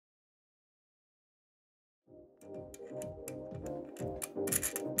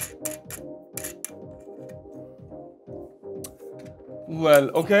Well,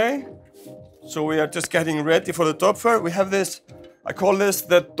 okay. So we are just getting ready for the Doppler. We have this, I call this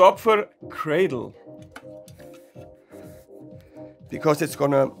the Doppler cradle, because it's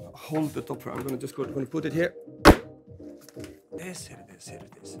gonna hold the Doppler. I'm gonna put it here. Here it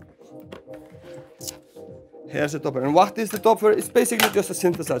is. Here's the Doppler. And what is the Doppler? It's basically just a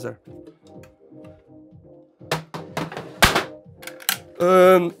synthesizer.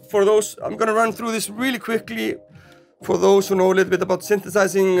 For those, I'm gonna run through this really quickly. For those who know a little bit about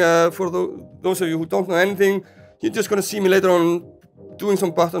synthesizing, for those of you who don't know anything, you're just gonna see me later on doing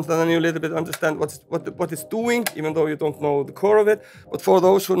some buttons, and then you a little bit understand what it's doing, even though you don't know the core of it. But for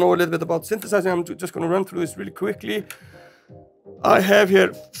those who know a little bit about synthesizing, I'm just gonna run through this really quickly. I have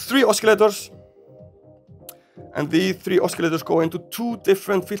here 3 oscillators, and these 3 oscillators go into 2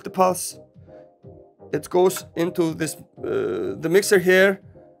 different filter paths. It goes into this the mixer here,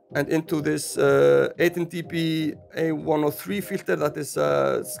 and into this 18 dB A103 filter that is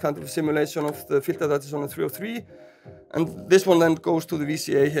it's kind of a simulation of the filter that is on a 303. And this one then goes to the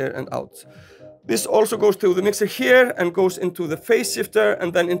VCA here and out. This also goes to the mixer here and goes into the phase shifter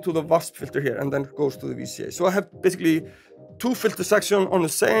and then into the WASP filter here and then goes to the VCA. So I have basically 2 filter sections on the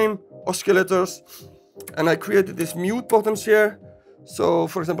same oscillators, and I created these mute buttons here. So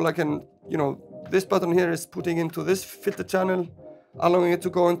for example, I can, this button here is putting into this filter channel, allowing it to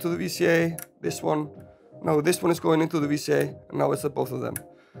go into the VCA. This one, now this one is going into the VCA, and now it's at both of them.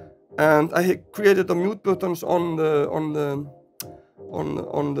 And I created the mute buttons on the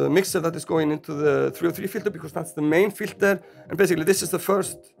mixer that is going into the 303 filter, because that's the main filter. And basically this is the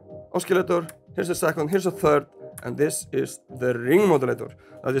first oscillator, here's the second, here's the third, and this is the ring modulator.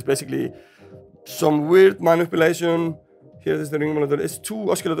 That is basically some weird manipulation. Here is the ring modulator. It's 2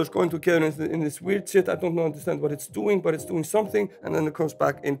 oscillators going together in this weird shit. I don't understand what it's doing, but it's doing something, and then it comes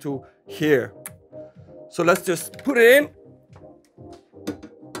back into here. So let's just put it in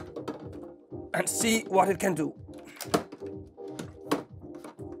and see what it can do.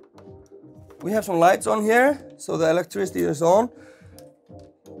 We have some lights on here, so the electricity is on.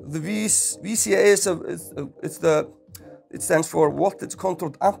 The VCA it stands for voltage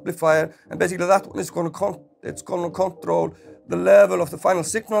controlled amplifier, and basically that one is going to control the level of the final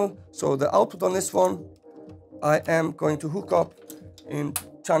signal. So the output on this one, I am going to hook up in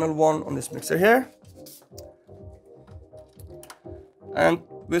channel 1 on this mixer here. And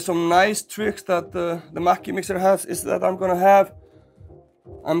with some nice tricks that the Mackie mixer has is that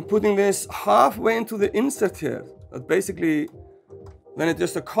I'm putting this halfway into the insert here. That basically, then it's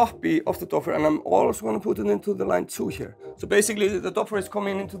just a copy of the Doppler, and I'm also going to put it into the line 2 here. So basically the Doppler is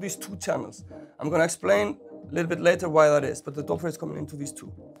coming into these 2 channels. I'm going to explain a little bit later why that is, but the Doppler is coming into these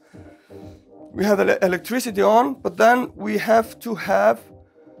 2. We have the electricity on, but then we have to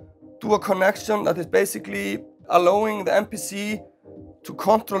do a connection that is basically allowing the MPC to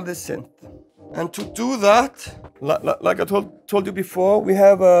control this synth. And to do that, like I told you before, we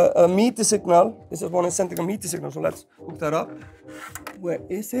have a MIDI signal. This is one is sending a MIDI signal, so let's hook that up. Where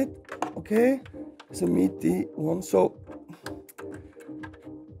is it? Okay, it's a MIDI one. So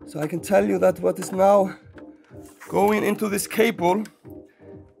I can tell you that what is now going into this cable,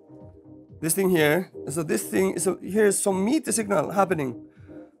 this thing here, so this thing is here is some MIDI signal happening.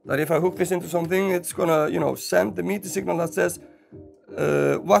 That if I hook this into something, it's gonna, send the MIDI signal that says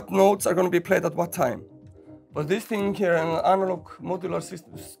what notes are going to be played at what time. But this thing here, an analog modular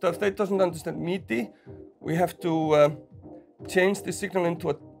system stuff, they doesn't understand MIDI. We have to change the signal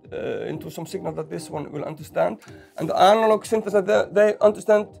into some signal that this one will understand. And the analog synthesizer, they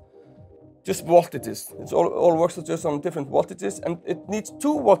understand just voltages. It's all works just on different voltages, and it needs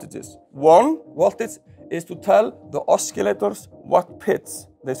 2 voltages. One voltage is to tell the oscillators what pitch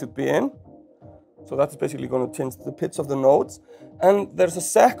they should be in. So that's basically going to change the pitch of the notes. And there's a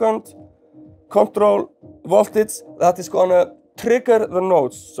second control voltage that is going to trigger the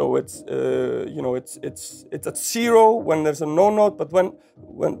notes. So it's it's at 0 when there's a no note, but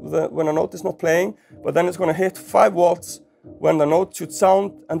when a note is not playing. But then it's going to hit 5 volts when the note should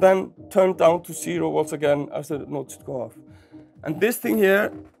sound, and then turn down to 0 volts again as the note should go off. And this thing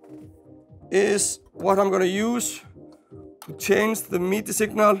here is what I'm going to use to change the MIDI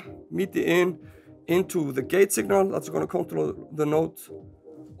signal, MIDI in, into the gate signal that's going to control the note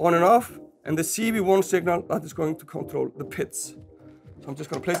on and off, and the CV1 signal that is going to control the pitch. So I'm just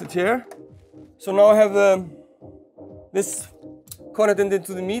going to place it here. So now I have this connected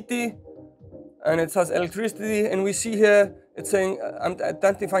into the MIDI, and it has electricity, and we see here it's saying I'm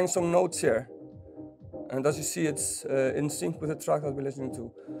identifying some notes here, And as you see, it's in sync with the track that we're listening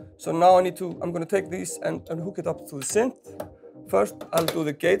to. So now I'm going to take these and hook it up to the synth. First, I'll do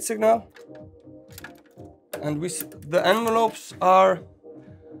the gate signal. And the envelopes are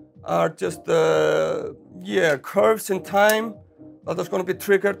just curves in time that is going to be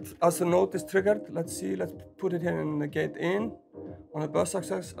triggered as the note is triggered. Let's see, let's put it here in the gate in on the bus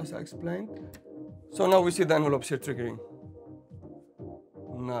axis as I explained. So now we see the envelopes here triggering.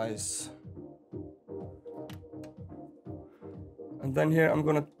 Nice. And then here I'm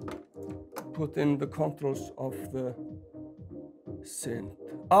gonna put in the controls of the synth.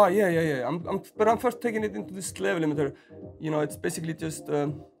 Ah, yeah. But I'm first taking it into this level limiter. You know, it's basically just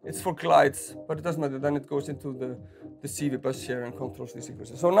it's for glides, but it doesn't matter. Then it goes into the CV bus here and controls these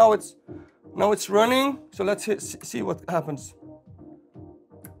sequences. So now it's running. So let's see what happens.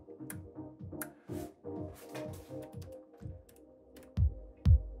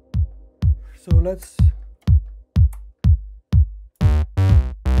 So let's.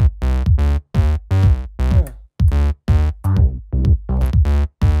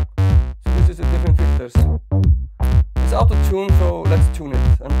 It's auto-tuned, so let's tune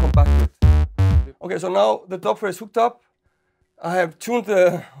it and come back to it. Okay, so now the Doppler is hooked up. I have tuned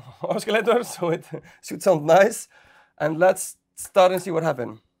the oscillator so it should sound nice. And let's start and see what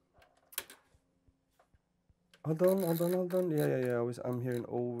happened. Hold on. Yeah. I'm hearing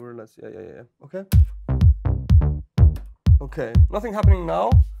over. Let's. Yeah. Okay. Okay. Nothing happening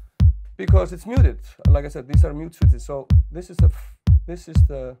now because it's muted. Like I said, these are mute switches. So this is the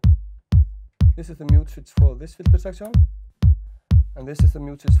mute switch for this filter section, and this is the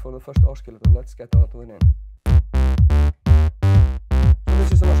mute switch for the first oscillator. Let's get that one in. So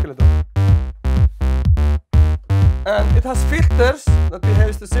this is an oscillator, and it has filters that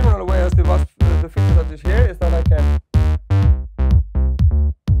behaves the similar way as the filter that is here. Is that I can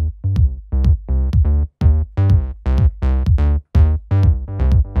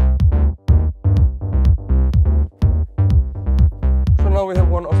now we have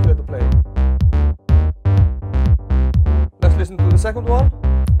one oscillator playing. Let's listen to the second one.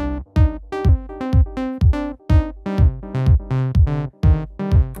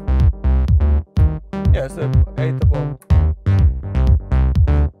 Yeah, it's the 8 above.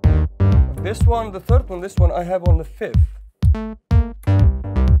 This one, the third one, this one I have on the 5th.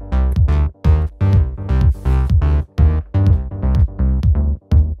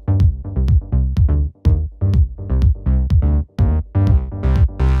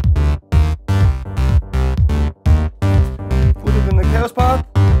 Part.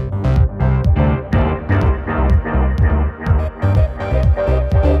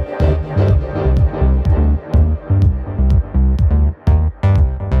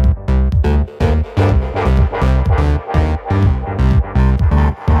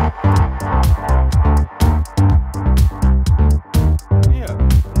 Yeah,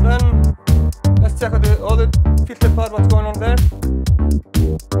 then let's check out the other filter part, what's going on there.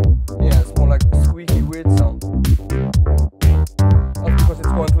 Yeah, it's more like a squeaky weird sound. Because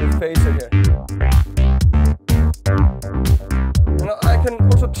it's going through the phaser here. And I can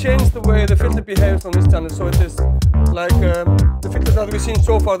also change the way the filter behaves on this channel, so it is like the filters that we've seen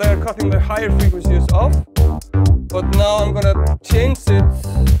so far, they are cutting the higher frequencies off, but now I'm gonna change it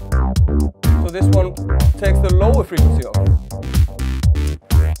so this one takes the lower frequency off.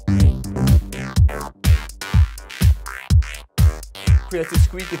 Create this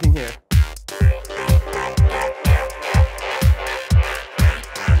squeaky thing here.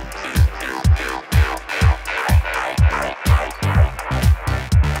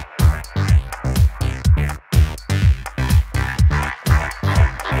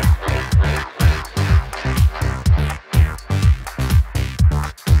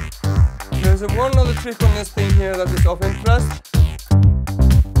 There's one other trick on this thing here that is of interest.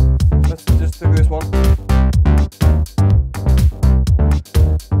 Let's just take this one.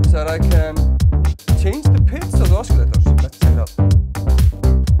 Is that I can change the pitch of the oscillators. Let's check it out.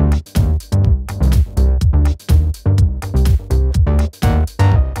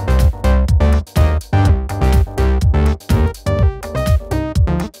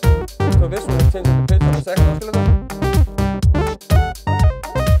 So this one is changing the pitch on the second oscillator.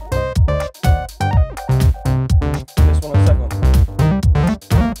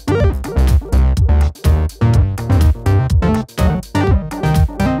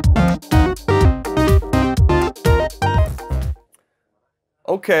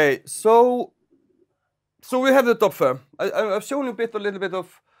 Okay, so we have the Doppler. I've shown you a little bit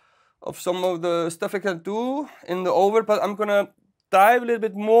of some of the stuff I can do in the over, but I'm gonna dive a little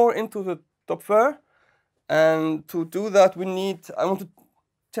bit more into the Doppler. And to do that, I want to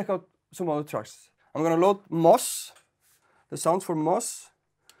check out some other tracks. I'm gonna load Moss, the sounds for Moss.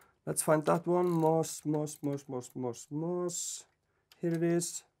 Let's find that one, Moss. Here it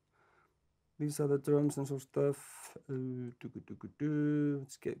is. These are the drums and some stuff.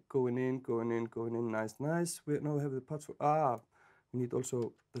 Let's get going in, nice. Now we have the parts for, we need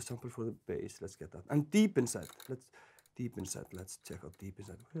also the sample for the bass. Let's get that. And deep inside, let's check out deep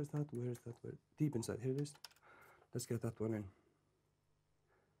inside. Where is that? Deep inside, here it is. Let's get that one in.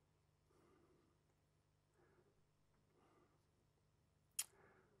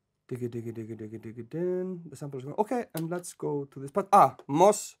 Dig it in. The sample is going. Okay, and let's go to this part.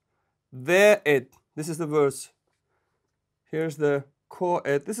 Moss. There it. This is the verse. Here's the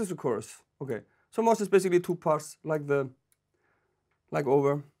chorus. This is the chorus. Okay. So Moss is basically two parts, like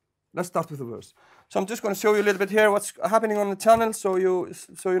over. Let's start with the verse. So I'm just going to show you a little bit here what's happening on the channel, so you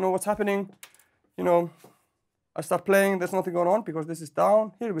know what's happening. You know, I start playing. There's nothing going on because this is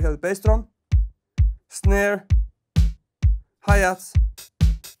down. Here we have the bass drum, snare, hi-hats.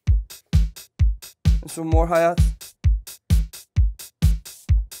 And some more hi-hats.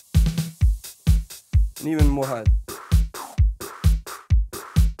 And even more hi-hats.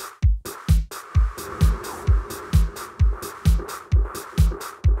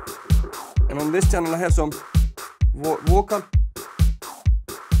 And on this channel I have some vocal.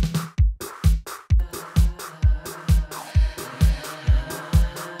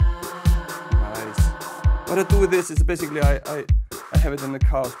 Nice. What I do with this is basically I have it in the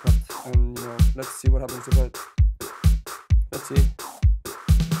chaos part. And you know, let's see what happens if I, let's see.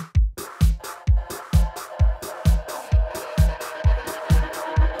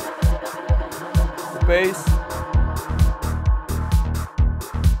 The bass.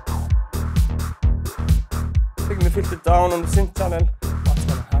 Taking the filter down on the synth channel. What's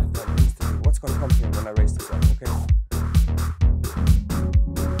gonna happen instantly? What's gonna come here when I raise this up, okay?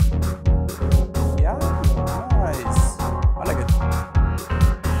 Yeah, nice. I like it.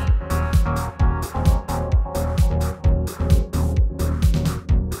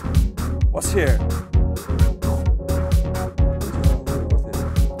 What's here? What's this?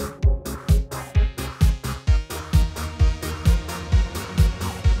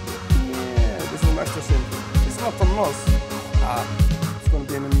 Yeah, this is extra synth. It's not from Moss. It's gonna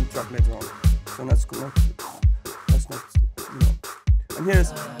be in a new track later on. So that's not, you know. And here's,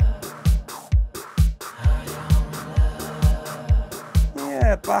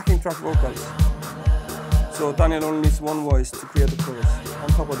 yeah, backing track vocals. So Daniel only needs one voice to create the chorus on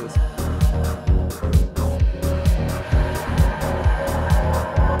top of this.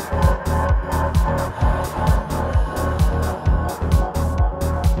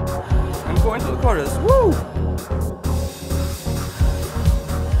 And go into the chorus. Woo!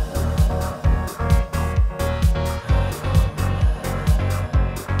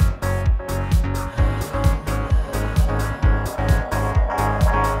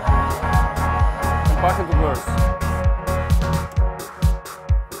 And back into verse.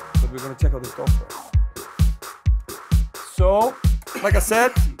 But we're gonna check out the top first. So, like I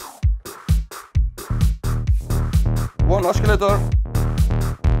said, one oscillator,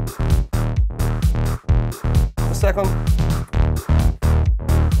 a second,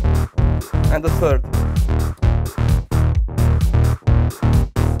 and a third.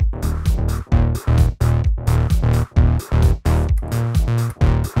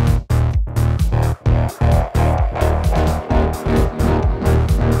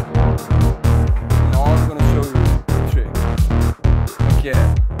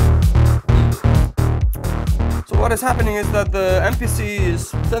 What is happening is that the MPC is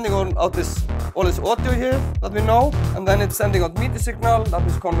sending out all this audio here that we know, and then it's sending out MIDI signal that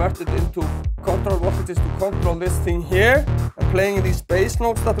is converted into control voltages to control this thing here, and playing these bass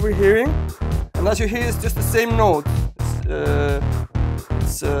notes that we're hearing. And as you hear, it's just the same note.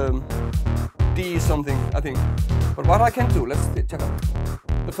 It's D something, I think. But what I can do, let's check out.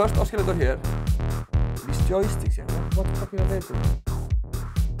 The first oscillator here, these joysticks here, what the fuck are they doing?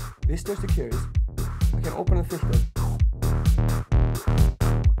 This joystick here is, I can open the filter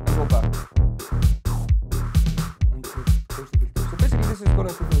and go back and close the filter. So basically this is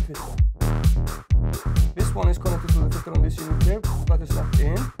connected to the filter. This one is connected to the filter on this unit here, that is locked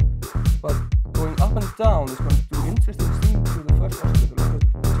in. But going up and down is going to do interesting things to the first oscillator.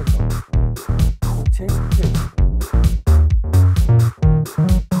 Let's check it out. We'll change the pitch.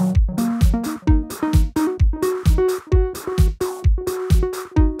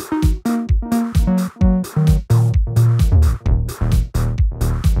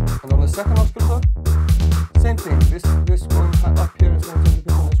 Second oscillator, same thing. This going up here is going to change the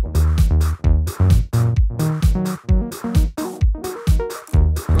pitch on this one.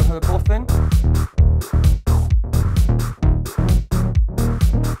 We'll have it both in.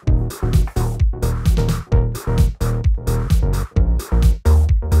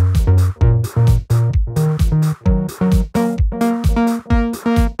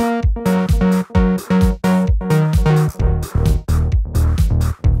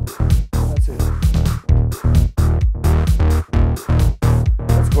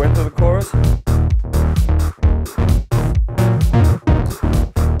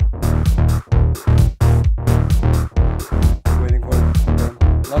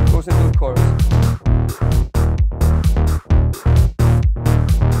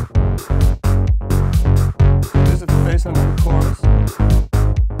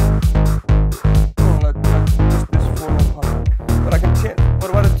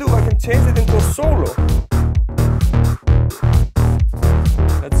 change it into a solo.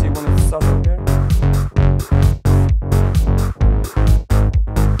 Let's see when it starts up here.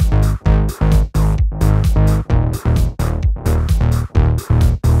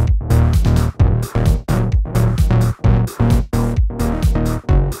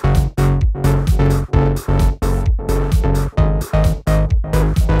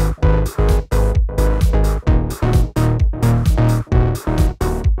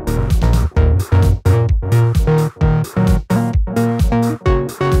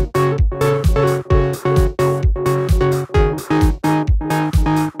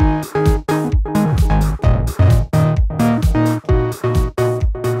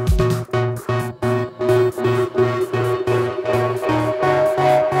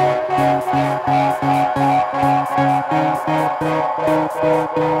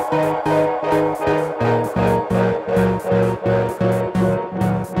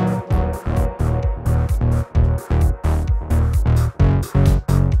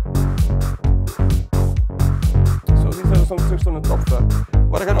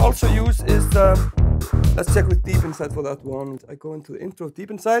 What I can also use is, let's check with Deep Inside for that one. I go into the intro of Deep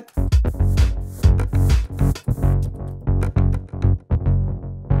Inside.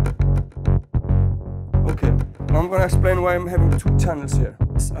 Okay, now I'm going to explain why I'm having two channels here.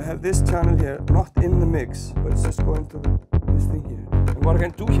 I have this channel here, not in the mix, but it's just going to this thing here. And what I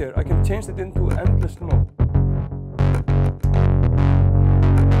can do here, I can change it into endless mode.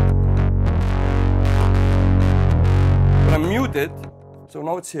 But I'm muted, so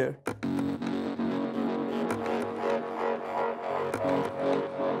now it's here.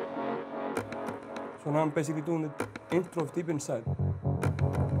 So now I'm basically doing the intro of Deep Inside.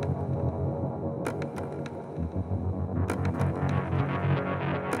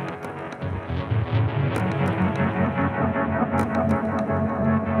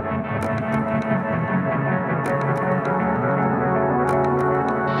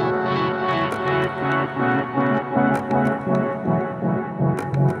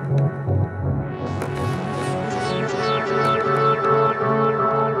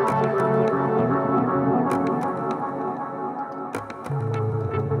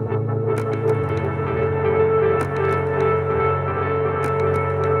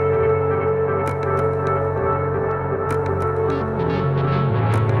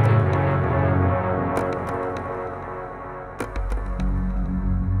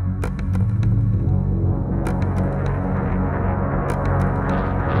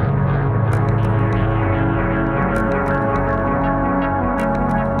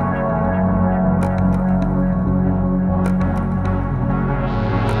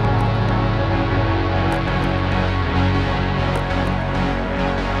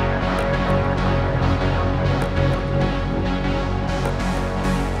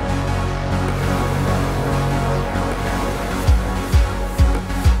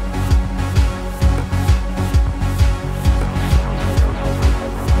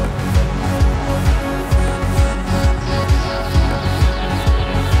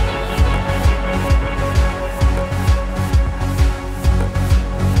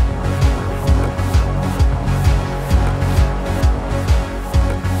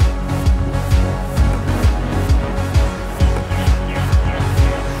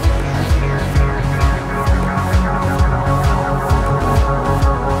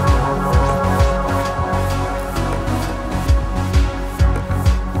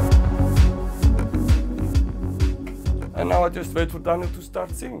 Now I just wait for Daniel to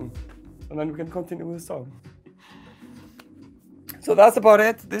start singing, and then we can continue with the song. So that's about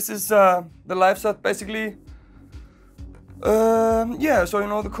it. This is the live set, basically. Yeah, so you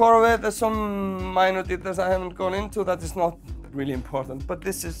know the core of it. There's some minor details I haven't gone into that is not really important, but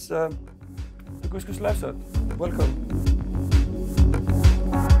this is the GusGus LiveSet. Welcome.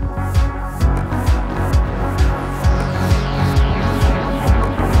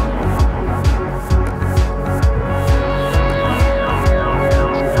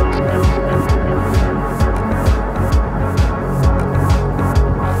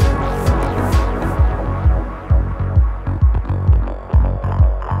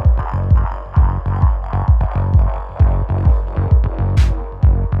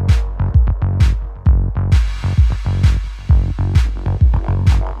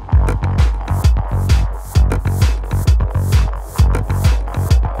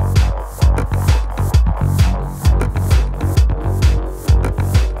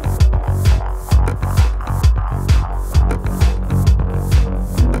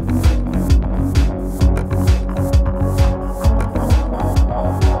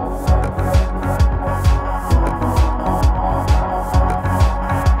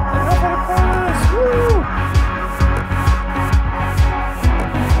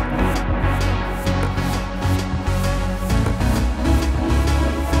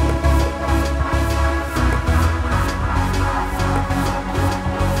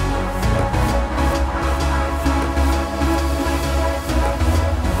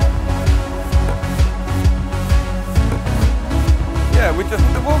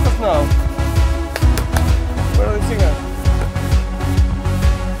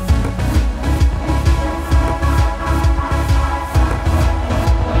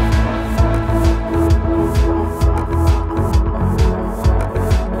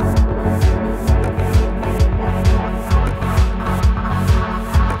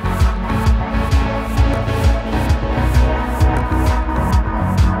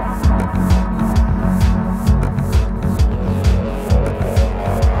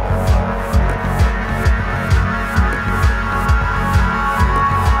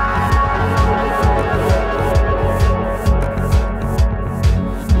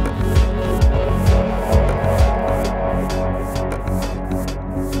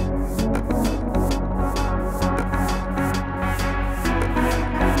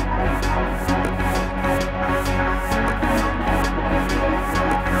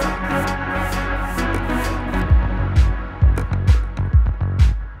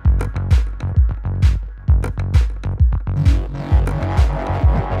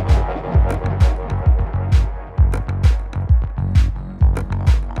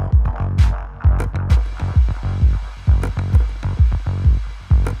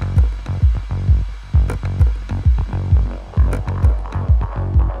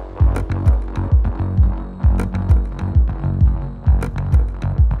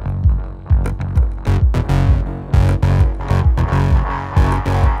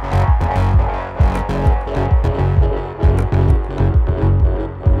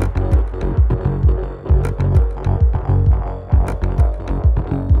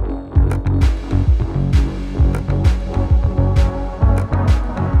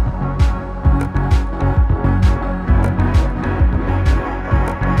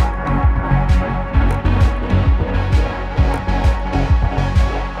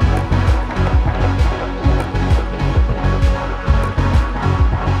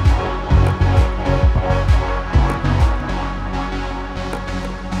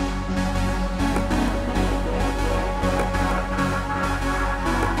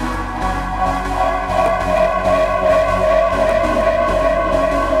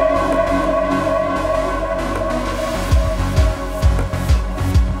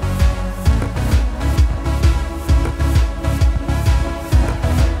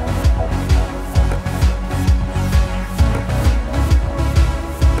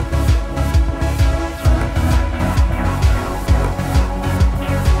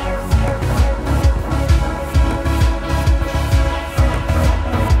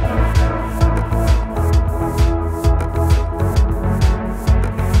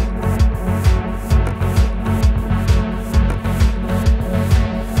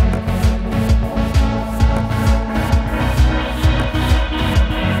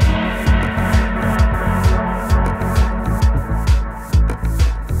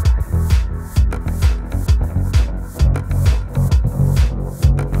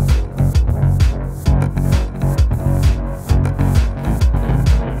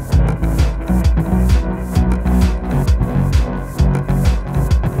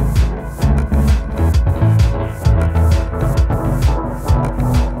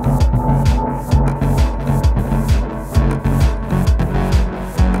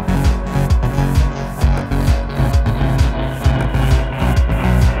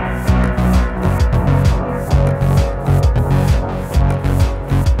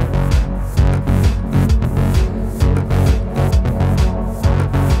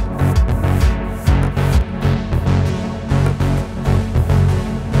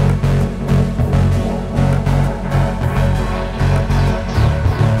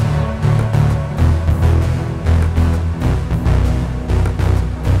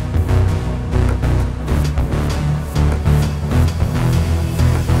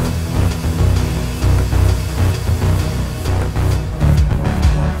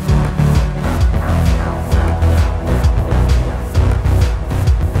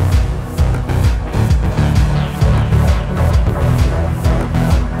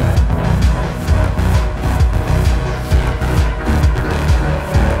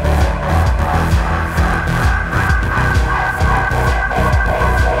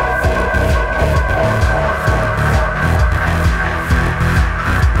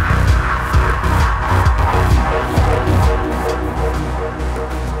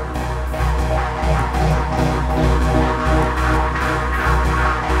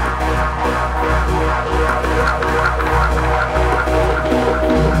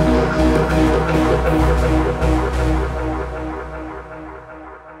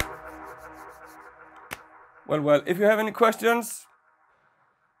 Well, if you have any questions,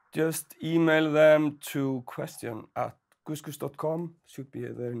 just email them to question@gusgus.com. Should be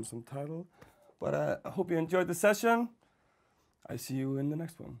there in some title. But I hope you enjoyed the session. I see you in the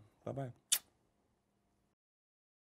next one. Bye-bye.